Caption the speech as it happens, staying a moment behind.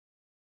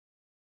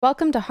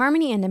Welcome to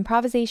Harmony and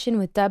Improvisation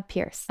with Dub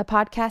Pierce, a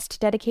podcast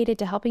dedicated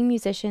to helping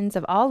musicians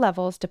of all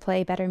levels to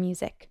play better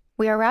music.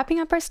 We are wrapping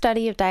up our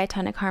study of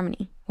diatonic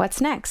harmony.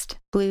 What's next?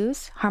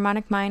 Blues,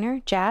 harmonic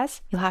minor, jazz?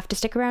 You'll have to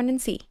stick around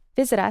and see.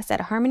 Visit us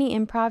at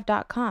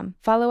harmonyimprov.com.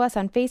 Follow us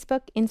on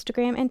Facebook,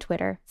 Instagram, and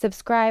Twitter.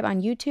 Subscribe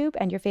on YouTube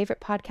and your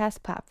favorite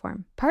podcast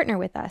platform. Partner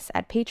with us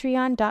at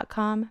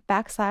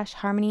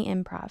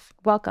patreon.com/harmonyimprov.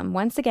 Welcome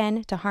once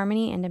again to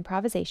Harmony and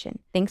Improvisation.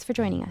 Thanks for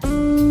joining us.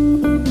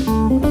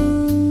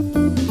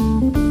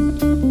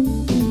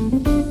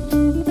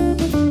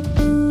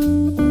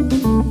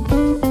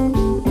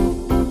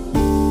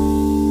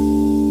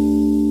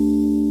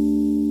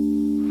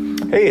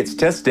 Hey, it's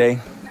test day.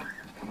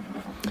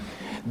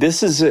 These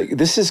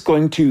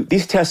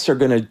tests are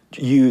going to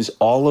use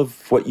all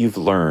of what you've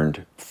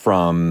learned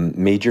from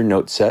major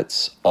note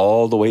sets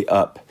all the way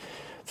up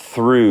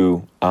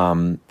through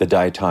the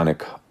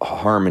diatonic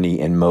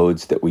harmony and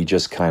modes that we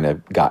just kind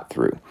of got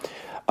through.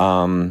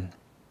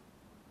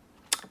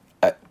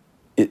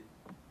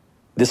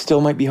 This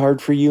still might be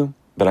hard for you,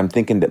 but I'm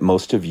thinking that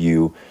most of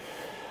you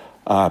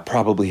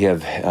probably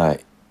have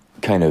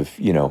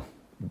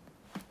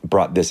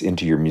brought this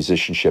into your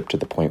musicianship to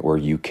the point where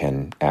you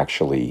can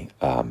actually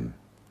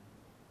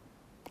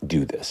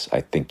do this.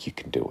 I think you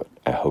can do it.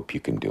 I hope you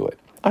can do it.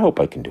 I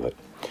hope I can do it.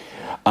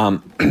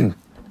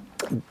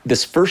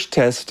 This first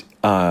test,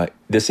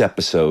 this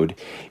episode,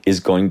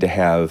 is going to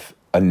have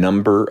a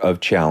number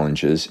of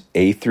challenges,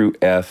 A through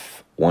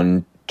F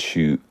once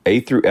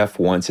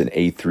and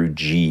A through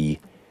G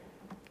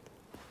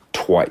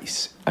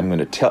twice. I'm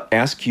going to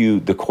ask you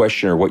the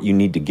question or what you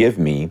need to give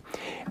me,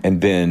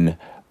 and then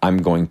I'm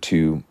going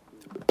to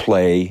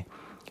play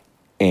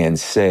and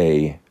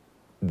say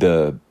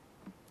the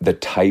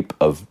type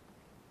of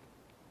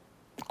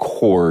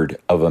chord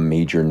of a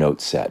major note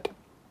set.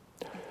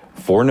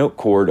 4-note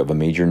chord of a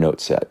major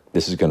note set.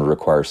 This is going to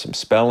require some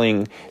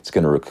spelling. It's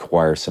going to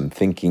require some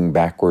thinking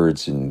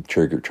backwards and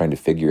trying to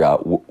figure out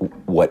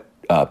what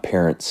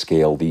parent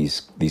scale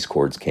these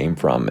chords came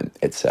from, and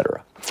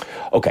etc.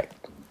 Okay,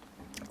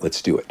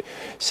 let's do it.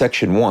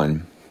 Section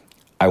 1,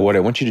 what I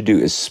want you to do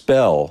is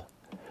spell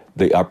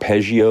the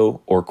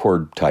arpeggio or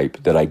chord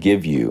type that I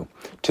give you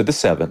to the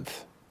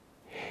 7th,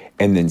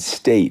 and then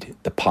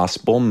state the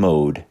possible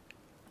mode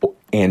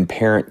and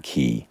parent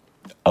key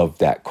of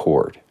that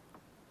chord.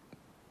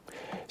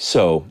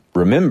 So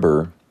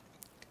remember,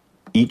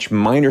 each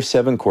minor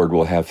 7 chord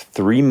will have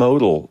 3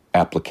 modal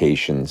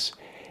applications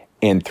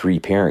and 3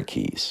 parent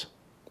keys.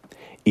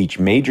 Each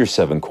major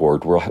 7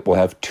 chord will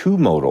have 2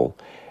 modal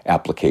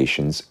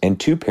applications and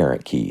 2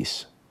 parent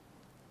keys.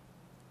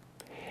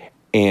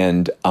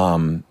 And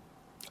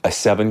a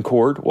 7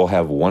 chord will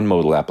have 1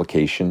 modal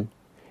application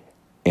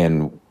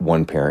and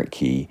 1 parent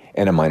key,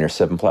 and a minor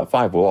 7 flat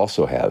 5 will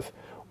also have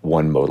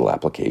 1 modal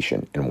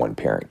application and 1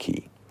 parent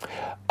key.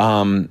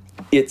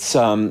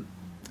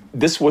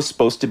 This was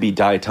supposed to be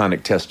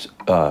diatonic test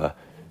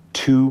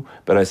 2,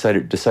 but I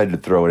decided to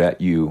throw it at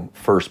you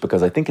first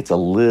because I think it's a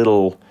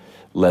little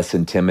less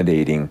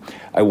intimidating.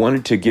 I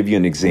wanted to give you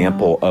an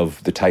example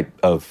of the type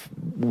of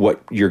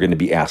what you're going to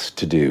be asked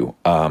to do.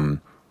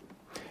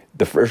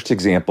 The first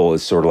example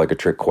is sort of like a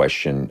trick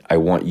question. I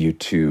want you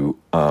to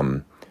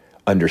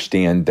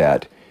understand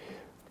that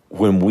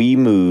when we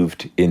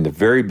moved in the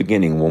very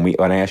beginning,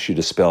 when I asked you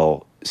to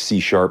spell C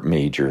sharp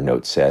major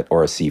note set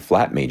or a C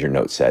flat major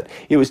note set,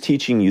 it was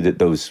teaching you that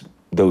those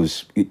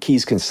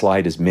keys can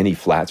slide as many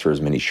flats or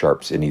as many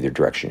sharps in either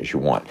direction as you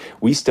want.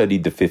 We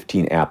studied the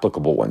 15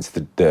 applicable ones.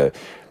 The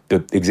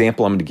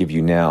example I'm going to give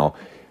you now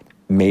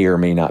may or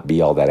may not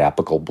be all that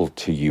applicable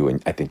to you,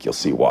 and I think you'll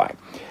see why.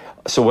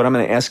 So what I'm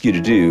going to ask you to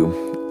do,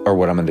 or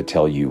what I'm going to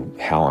tell you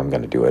how I'm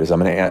going to do it, is I'm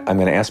going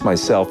to ask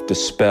myself to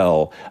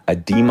spell a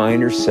D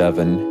minor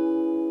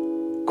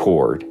 7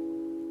 chord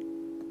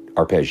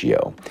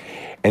arpeggio,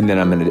 and then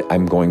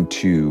I'm going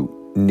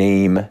to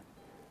name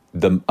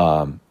the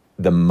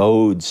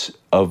modes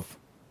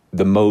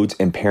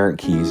and parent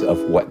keys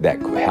of what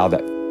that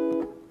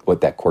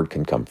chord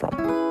can come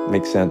from.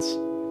 Make sense?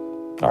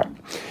 All right.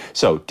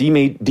 So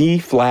D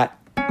flat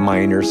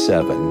minor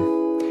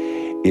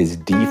 7 is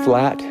D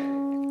flat,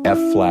 F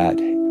flat,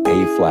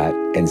 A flat,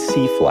 and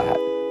C flat.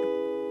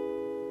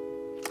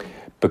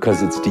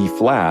 Because it's D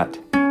flat,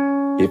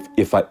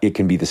 it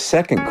can be the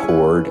second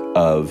chord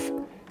of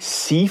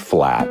C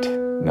flat,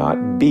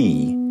 not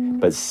B,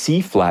 but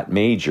C flat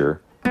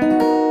major,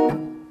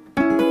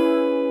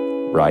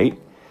 right?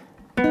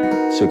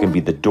 So it can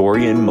be the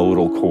Dorian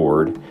modal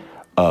chord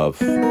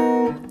of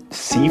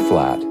C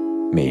flat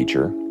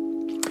major.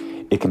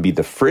 It can be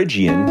the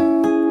Phrygian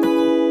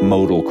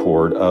modal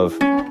chord of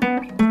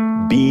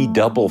B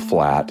double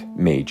flat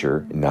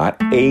major, not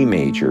A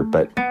major,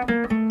 but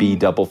B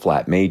double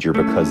flat major,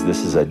 because this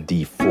is a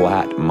D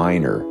flat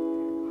minor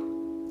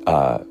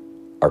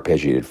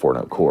arpeggiated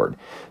 4-note chord.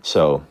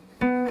 So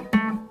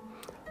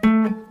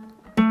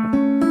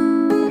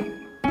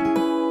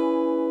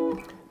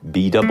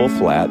B double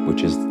flat,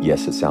 which is,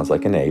 yes, it sounds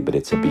like an A, but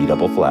it's a B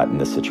double flat in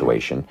this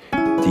situation.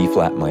 D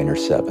flat minor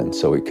 7.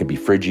 So it could be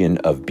Phrygian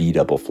of B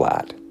double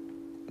flat.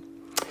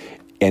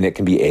 And it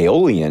can be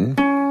Aeolian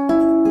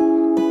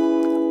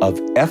of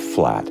F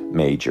flat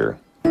major.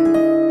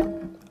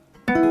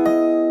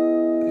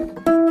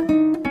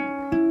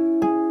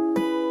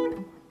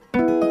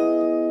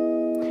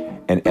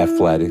 And F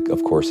flat,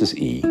 of course, is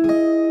E.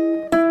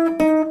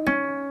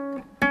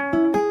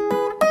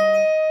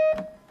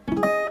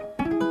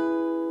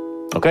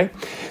 Okay?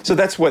 So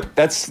that's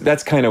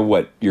kind of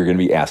what you're going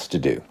to be asked to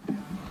do.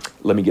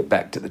 Let me get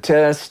back to the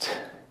test.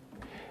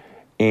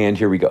 And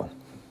here we go.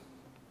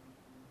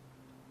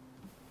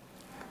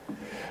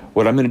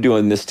 What I'm going to do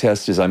in this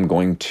test is I'm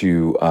going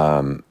to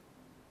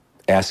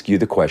ask you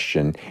the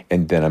question,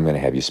 and then I'm going to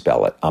have you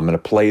spell it. I'm going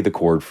to play the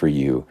chord for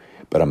you,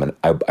 but I'm going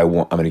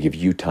to give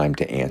you time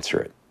to answer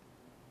it.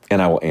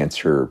 And I will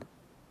answer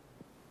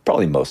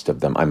probably most of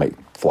them. I might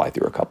fly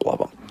through a couple of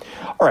them.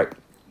 All right.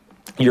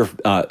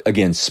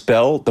 Again,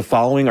 spell the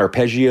following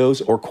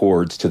arpeggios or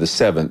chords to the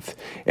seventh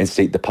and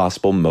state the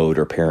possible mode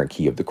or parent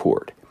key of the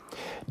chord.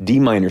 D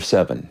minor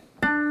 7.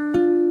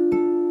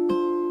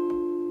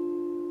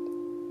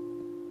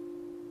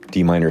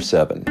 D minor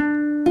 7.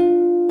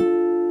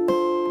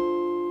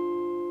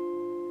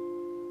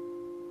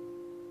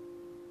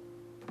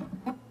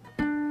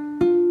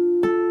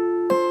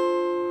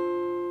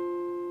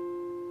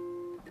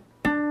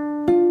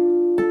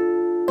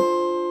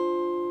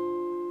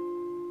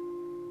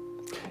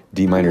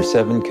 D minor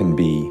 7 can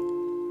be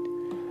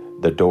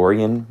the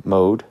Dorian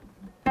mode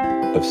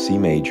of C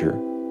major,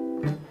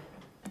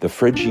 the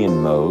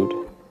Phrygian mode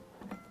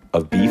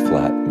of B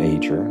flat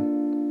major,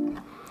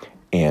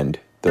 and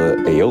the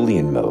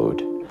Aeolian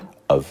mode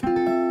of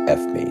F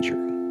major.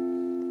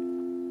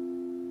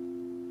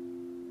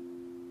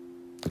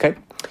 Okay?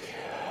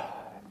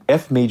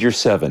 F major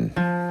 7.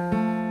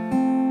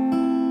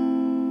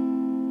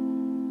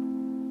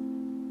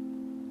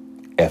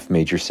 F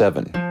major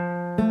 7.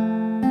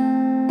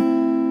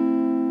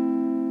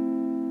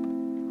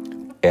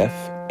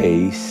 F,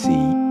 A, C,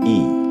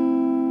 E.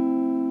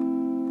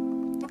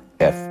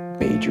 F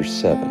major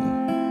 7.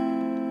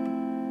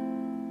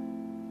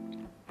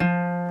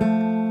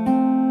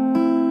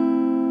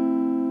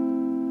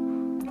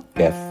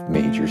 F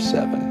major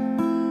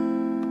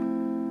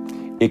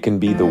 7. It can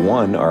be the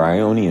 1 or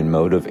Ionian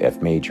mode of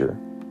F major,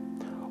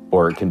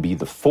 or it can be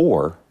the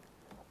 4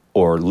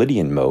 or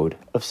Lydian mode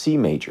of C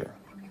major.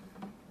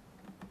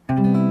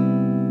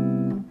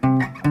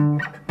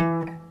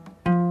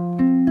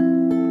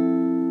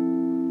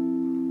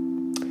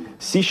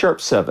 C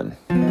sharp 7.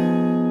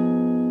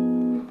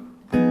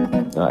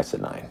 No, I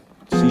said 9.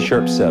 C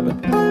sharp 7.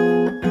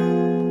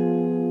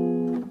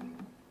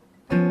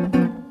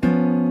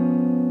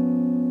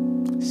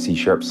 C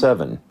sharp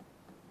 7.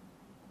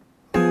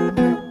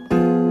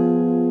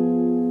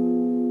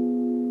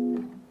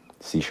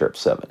 C sharp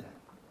 7.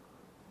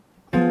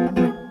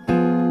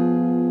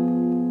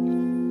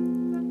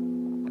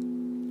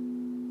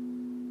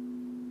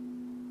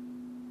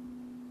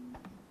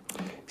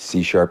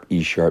 C sharp,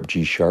 E sharp,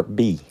 G sharp,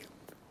 B.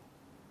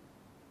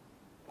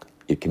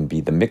 It can be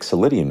the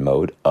Mixolydian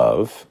mode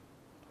of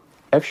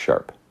F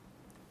sharp.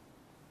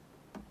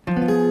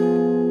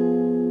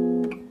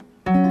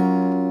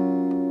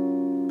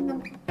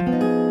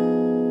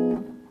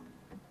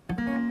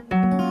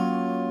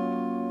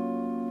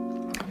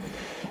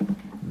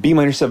 B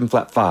minor 7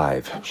 flat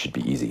 5 should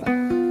be easy.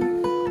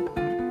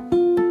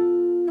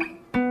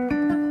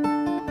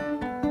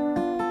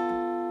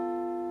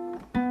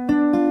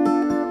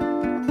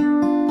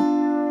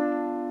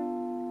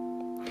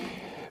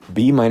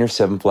 B minor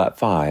 7 flat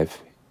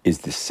 5 is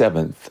the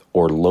 7th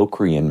or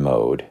Locrian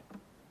mode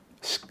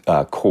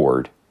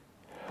chord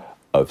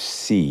of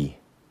C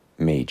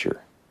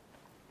major.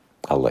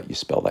 I'll let you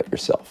spell that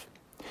yourself.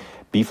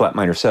 B flat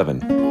minor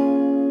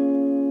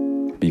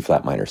 7. B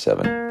flat minor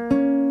 7.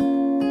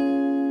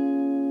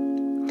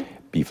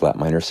 B flat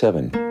minor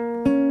 7.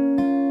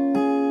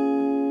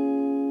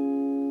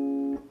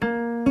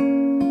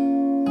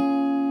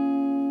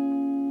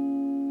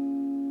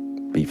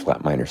 B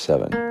flat minor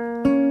 7.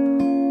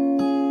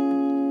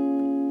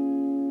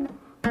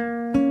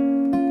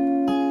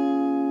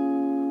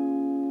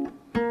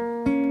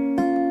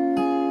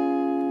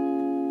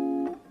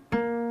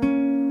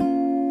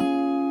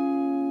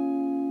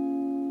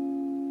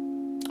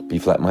 B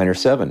flat minor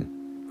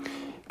 7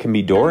 can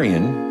be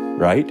Dorian,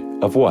 right,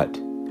 of what?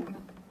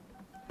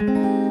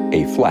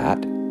 A flat.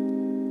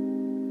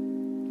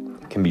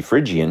 Can be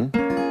Phrygian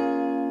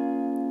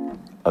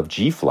of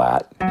G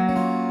flat.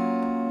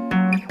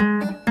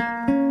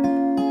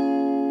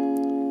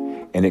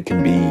 And it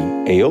can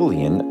be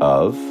Aeolian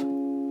of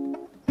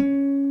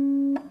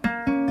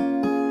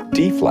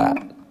D flat.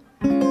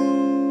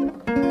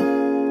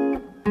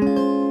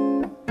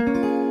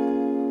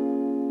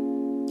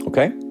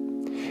 Okay?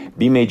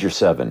 B major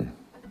 7.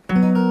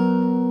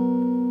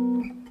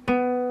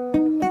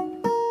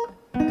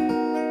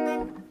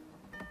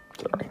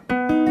 Sorry.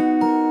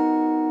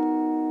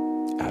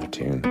 Out of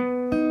tune.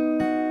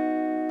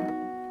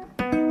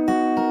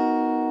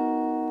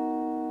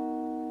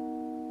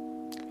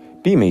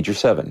 B major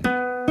 7.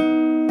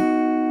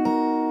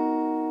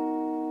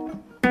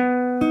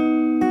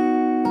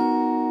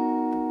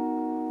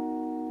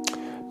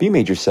 B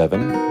major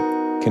 7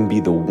 can be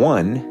the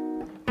 1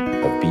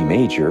 of B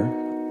major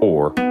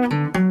or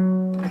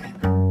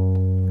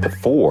the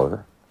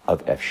 4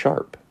 of F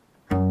sharp.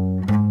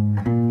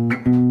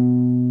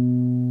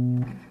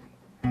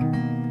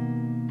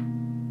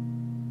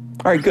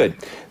 All right,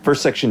 good.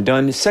 First section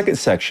done. Second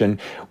section,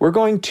 we're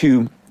going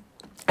to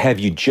have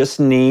you just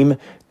name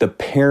the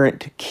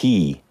parent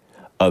key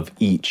of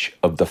each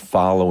of the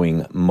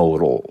following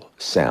modal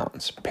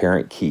sounds.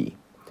 Parent key.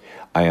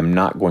 I am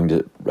not going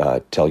to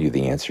tell you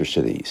the answers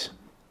to these.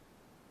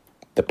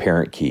 The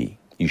parent key,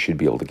 you should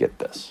be able to get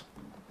this.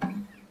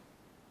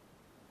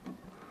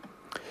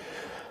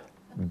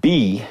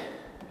 B,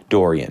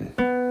 Dorian.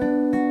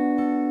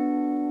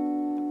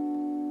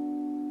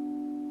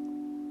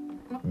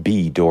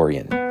 B,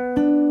 Dorian.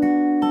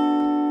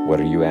 What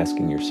are you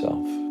asking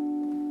yourself?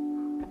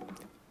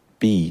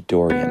 B,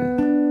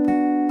 Dorian.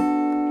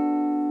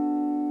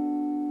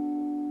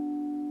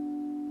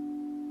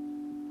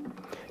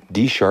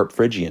 D sharp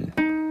Phrygian.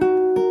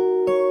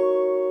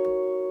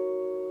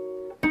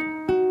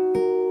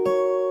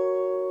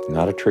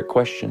 Not a trick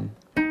question.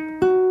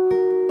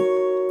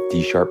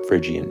 D sharp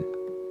Phrygian.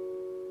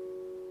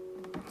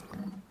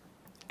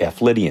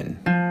 F Lydian.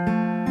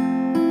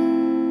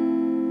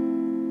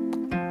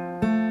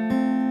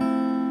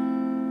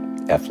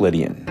 F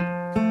Lydian.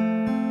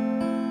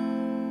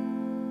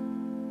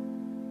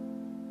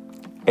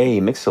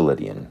 A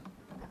Mixolydian.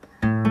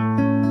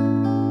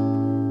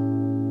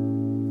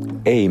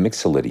 A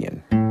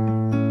Mixolydian.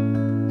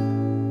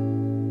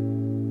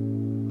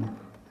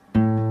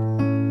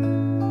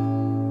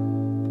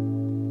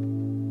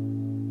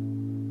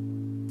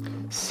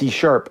 C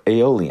sharp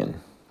Aeolian.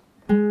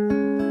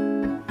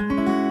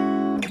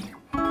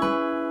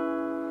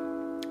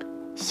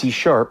 C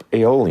sharp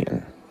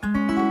Aeolian.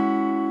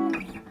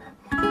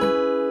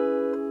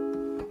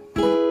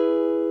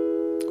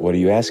 What are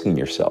you asking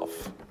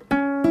yourself?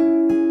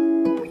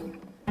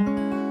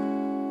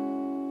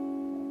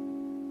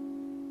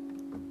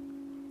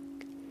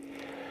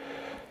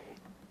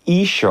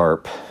 E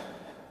sharp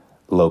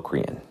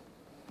Locrian.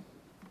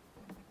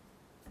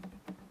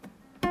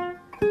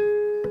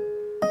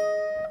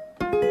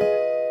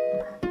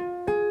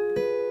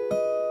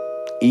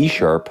 E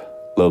sharp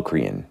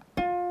Locrian.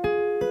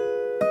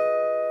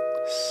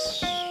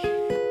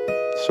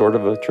 Sort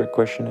of a trick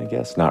question, I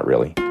guess. Not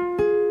really.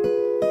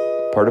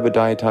 Part of a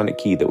diatonic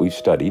key that we've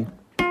studied.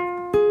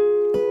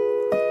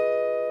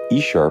 E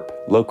sharp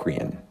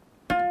Locrian.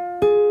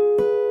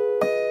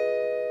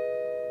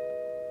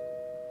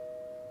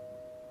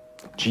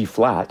 G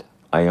flat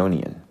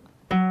Ionian.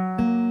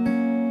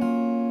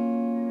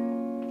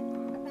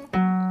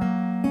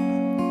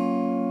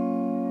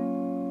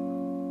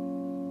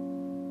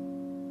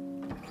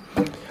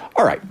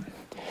 All right,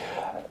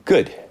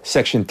 good.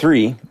 Section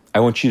 3,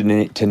 I want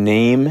you to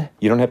name,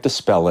 you don't have to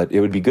spell it.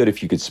 It would be good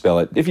if you could spell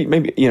it. If you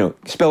maybe,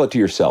 spell it to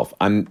yourself.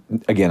 I'm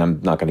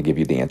not going to give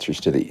you the answers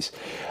to these.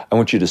 I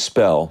want you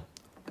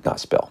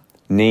to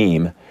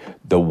name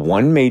the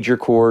 1 major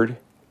chord,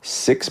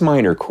 6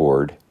 minor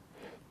chord,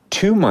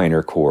 2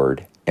 minor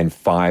chord, and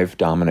 5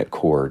 dominant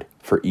chord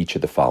for each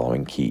of the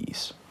following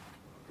keys.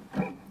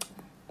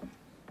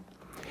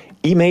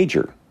 E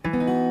major.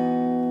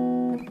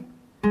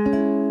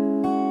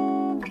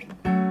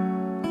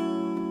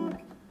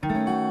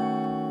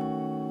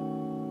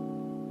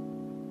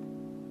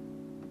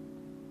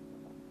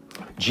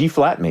 G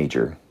flat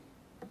major.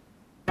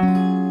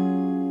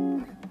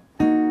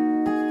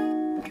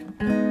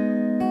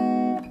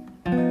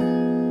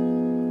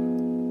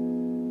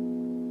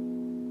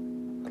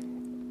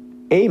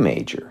 A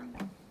major.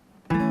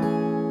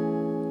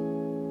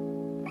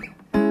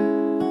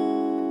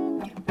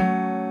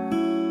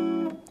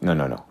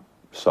 No.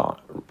 Song.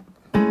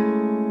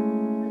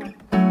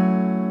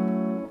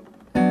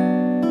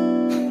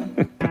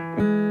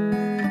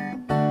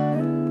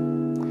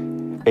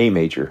 A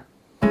major.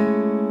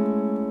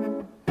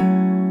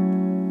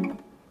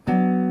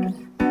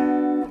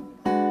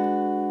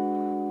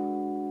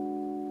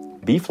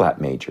 B flat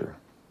major.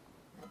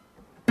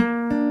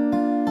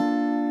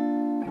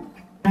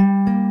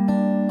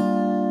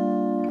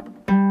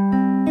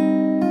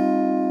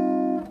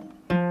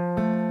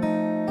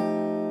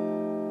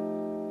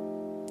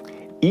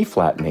 E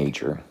flat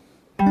major.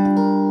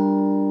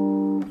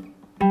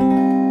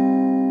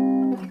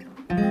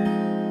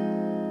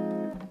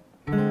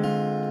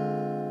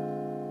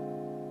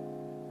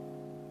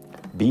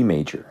 B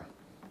major.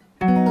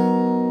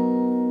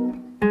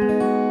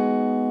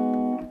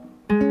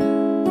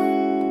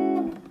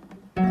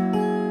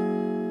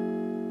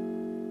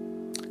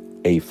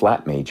 A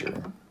flat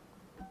major.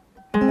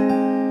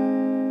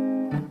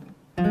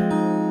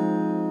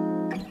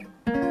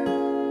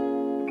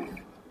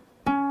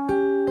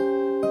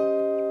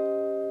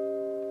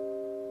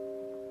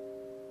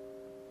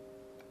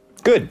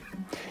 Good.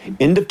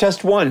 End of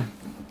test 1.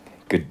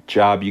 Good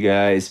job, you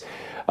guys.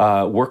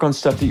 Work on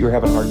stuff that you're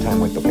having a hard time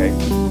with, okay?